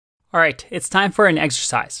All right, it's time for an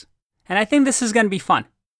exercise. And I think this is going to be fun.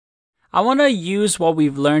 I want to use what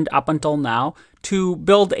we've learned up until now to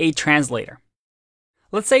build a translator.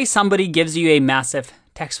 Let's say somebody gives you a massive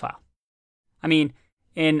text file. I mean,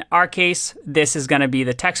 in our case, this is going to be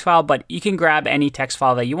the text file, but you can grab any text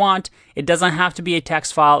file that you want. It doesn't have to be a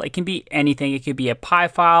text file. It can be anything. It could be a Py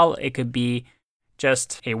file. It could be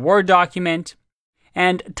just a Word document.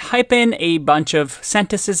 And type in a bunch of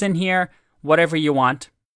sentences in here, whatever you want,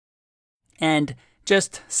 and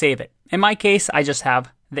just save it. In my case, I just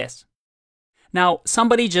have this. Now,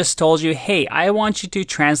 somebody just told you, hey, I want you to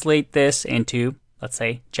translate this into, let's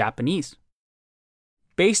say, Japanese.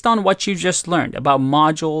 Based on what you just learned about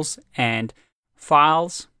modules and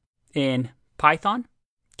files in Python,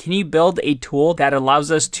 can you build a tool that allows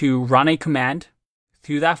us to run a command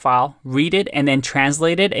through that file, read it, and then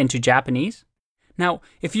translate it into Japanese? Now,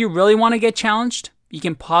 if you really want to get challenged, you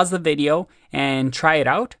can pause the video and try it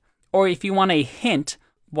out. Or if you want a hint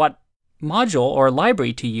what module or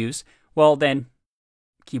library to use, well then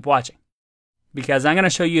keep watching, because I'm going to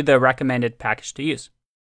show you the recommended package to use.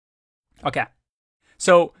 Okay,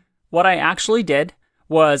 so what I actually did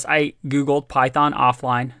was I Googled Python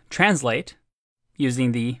offline translate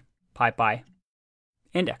using the PyPy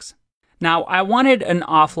index. Now I wanted an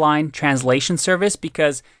offline translation service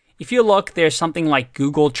because if you look, there's something like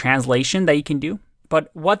Google Translation that you can do. But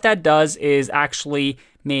what that does is actually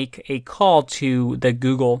make a call to the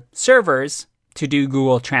Google servers to do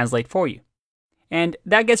Google Translate for you. And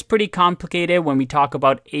that gets pretty complicated when we talk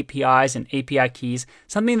about APIs and API keys,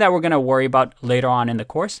 something that we're going to worry about later on in the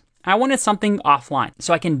course. I wanted something offline,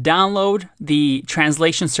 so I can download the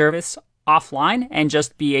translation service offline and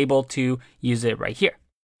just be able to use it right here.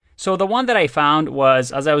 So the one that I found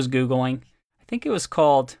was, as I was Googling, I think it was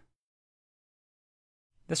called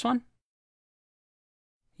this one.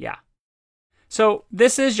 Yeah. So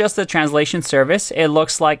this is just a translation service. It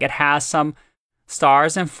looks like it has some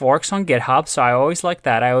stars and forks on GitHub. So I always like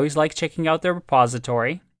that. I always like checking out their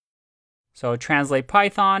repository. So translate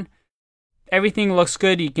Python. Everything looks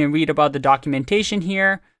good. You can read about the documentation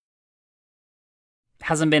here.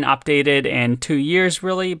 Hasn't been updated in 2 years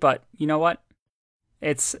really, but you know what?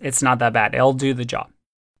 It's not that bad. It'll do the job.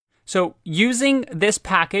 So using this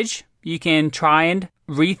package, you can try and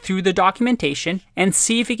read through the documentation and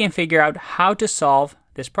see if you can figure out how to solve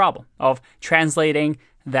this problem of translating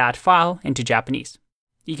that file into Japanese.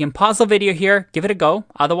 You can pause the video here, give it a go.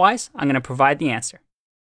 Otherwise, I'm going to provide the answer.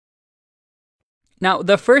 Now,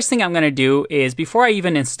 the first thing I'm going to do is, before I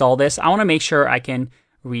even install this, I want to make sure I can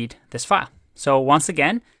read this file. So once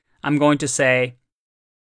again, I'm going to say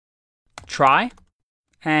try,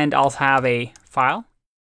 and I'll have a file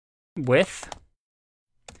with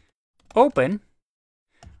open.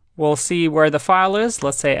 We'll see where the file is.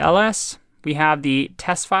 Let's say ls. We have the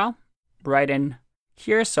test file right in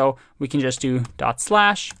here, so we can just do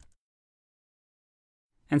 //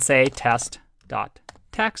 and say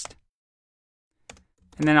test.txt.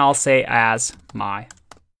 And then I'll say as my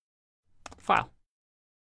file.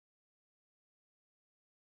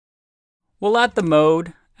 We'll add the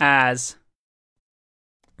mode as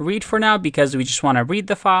read for now because we just want to read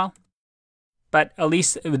the file. But at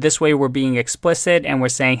least this way we're being explicit and we're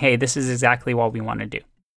saying, hey, this is exactly what we want to do.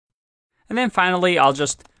 And then finally, I'll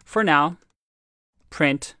just, for now,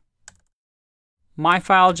 print my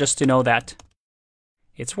file just to know that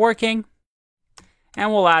it's working. And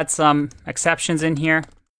we'll add some exceptions in here.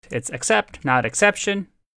 It's except, not exception.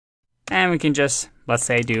 And we can just, let's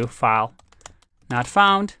say, do file not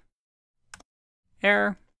found,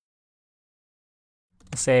 error.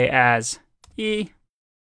 We'll say as E.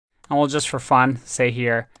 And we'll just, for fun, say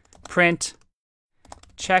here, print,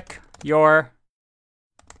 check your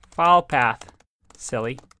file path,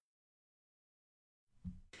 silly.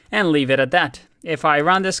 And leave it at that. If I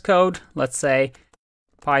run this code, let's say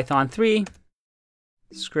Python 3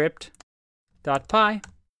 script.py. All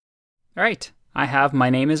right, I have my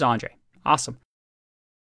name is Andre. Awesome.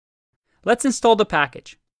 Let's install the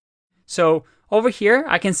package. So over here,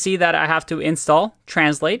 I can see that I have to install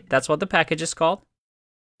translate. That's what the package is called.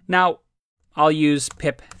 Now, I'll use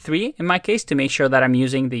pip3 in my case to make sure that I'm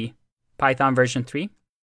using the Python version 3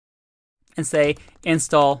 and say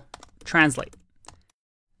install translate.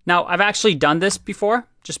 Now, I've actually done this before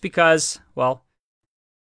just because, well,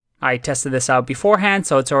 I tested this out beforehand,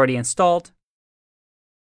 so it's already installed.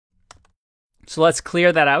 So let's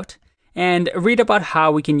clear that out and read about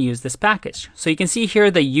how we can use this package. So you can see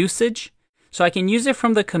here the usage. So I can use it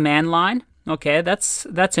from the command line. Okay, that's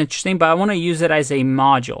interesting, but I want to use it as a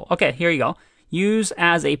module. Okay, here you go. Use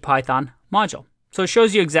as a Python module. So it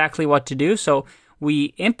shows you exactly what to do. So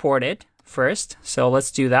we import it first. So let's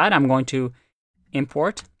do that. I'm going to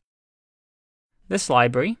import this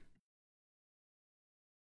library.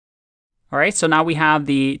 All right, so now we have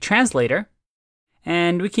the translator,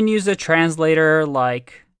 and we can use the translator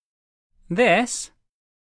like this.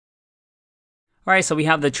 All right, so we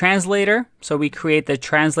have the translator. So we create the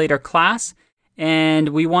translator class, and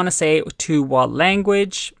we want to say to what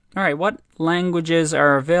language. All right, what languages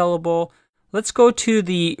are available? Let's go to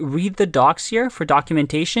the read the docs here for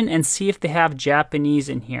documentation and see if they have Japanese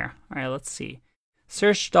in here. All right, let's see.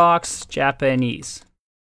 Search docs, Japanese.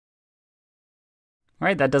 All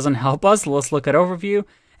right, that doesn't help us. Let's look at overview.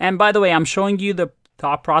 And by the way, I'm showing you the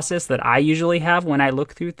thought process that I usually have when I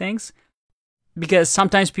look through things, because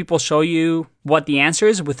sometimes people show you what the answer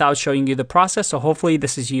is without showing you the process. So hopefully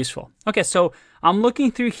this is useful. Okay, so I'm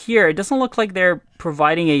looking through here. It doesn't look like they're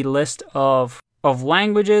providing a list of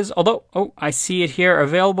languages, although, oh, I see it here,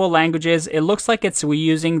 available languages. It looks like we're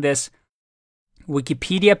using this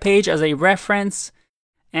Wikipedia page as a reference.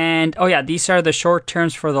 And oh yeah, these are the short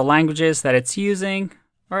terms for the languages that it's using.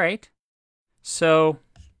 All right. So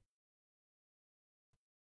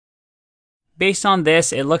based on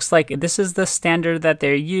this, it looks like this is the standard that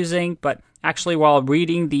they're using, but actually while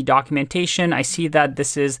reading the documentation, I see that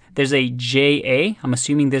there's a JA. I'm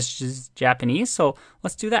assuming this is Japanese. So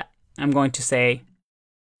let's do that. I'm going to say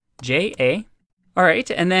JA. All right.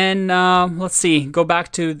 And then let's see, go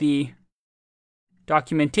back to the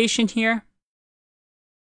documentation here.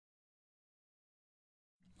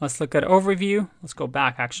 Let's look at overview. Let's go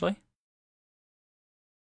back actually.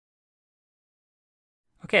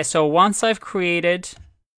 Okay, so once I've created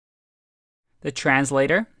the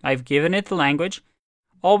translator, I've given it the language.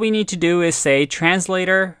 All we need to do is say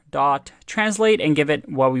translator.translate and give it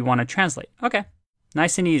what we want to translate. Okay,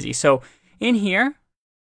 nice and easy. So in here,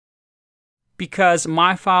 because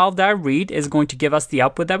myfile.read is going to give us the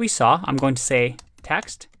output that we saw, I'm going to say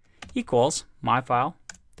text equals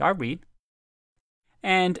myfile.read.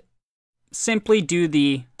 And simply do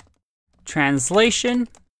the translation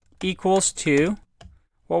equals to,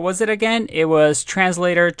 what was it again? It was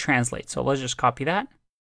translator translate. So let's just copy that.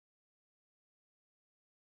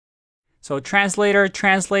 So translator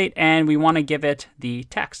translate, and we want to give it the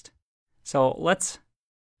text. So let's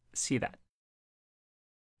see that.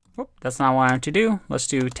 Whoop, that's not what I want to do. Let's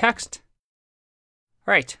do text.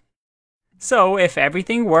 All right. So if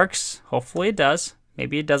everything works, hopefully it does.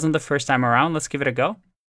 Maybe it doesn't the first time around. Let's give it a go.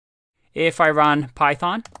 If I run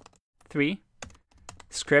Python 3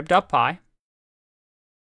 script.py,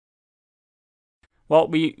 well,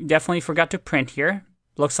 we definitely forgot to print here.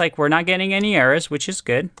 Looks like we're not getting any errors, which is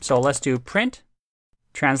good. So let's do print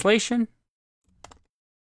translation.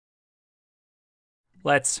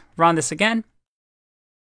 Let's run this again.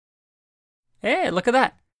 Hey, look at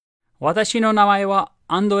that. Watashi no namae wa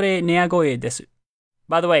Andore Neagoe desu.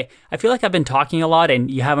 By the way, I feel like I've been talking a lot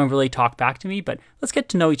and you haven't really talked back to me, but let's get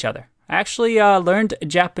to know each other. I actually learned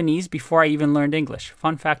Japanese before I even learned English.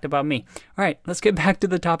 Fun fact about me. All right, let's get back to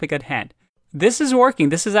the topic at hand. This is working.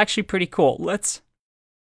 This is actually pretty cool. Let's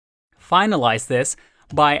finalize this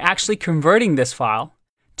by actually converting this file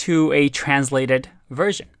to a translated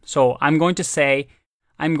version. So I'm going to say,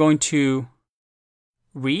 I'm going to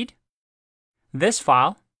read this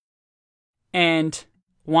file, and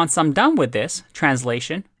once I'm done with this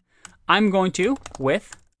translation, I'm going to,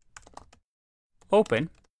 with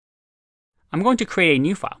open, I'm going to create a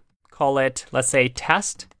new file. Call it, let's say,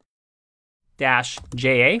 test-ja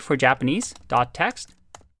for Japanese .text.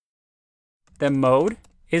 The mode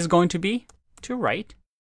is going to be to write.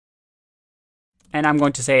 And I'm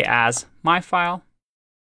going to say as my file.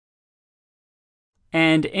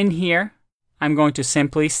 And in here, I'm going to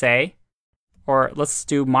simply say, or let's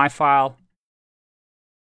do my file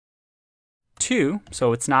 2,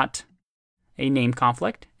 so it's not a name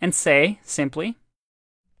conflict, and say simply,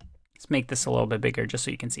 let's make this a little bit bigger just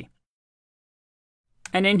so you can see.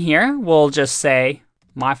 And in here, we'll just say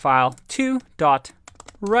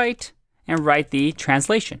myfile2.write and write the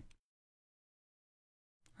translation.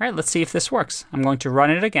 All right, let's see if this works. I'm going to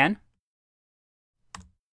run it again.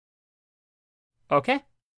 Okay.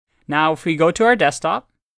 Now, if we go to our desktop,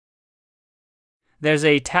 there's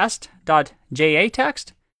a test.ja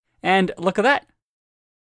text, and look at that.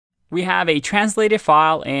 We have a translated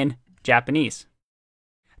file in Japanese.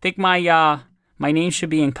 I think my name should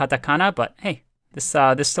be in katakana, but hey, this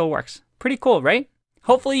still works. Pretty cool, right?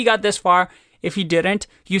 Hopefully you got this far. If you didn't,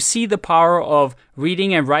 you see the power of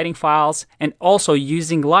reading and writing files and also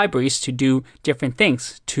using libraries to do different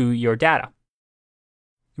things to your data.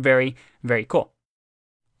 Very, very cool.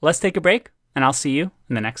 Let's take a break, and I'll see you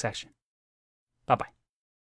in the next section. Bye-bye.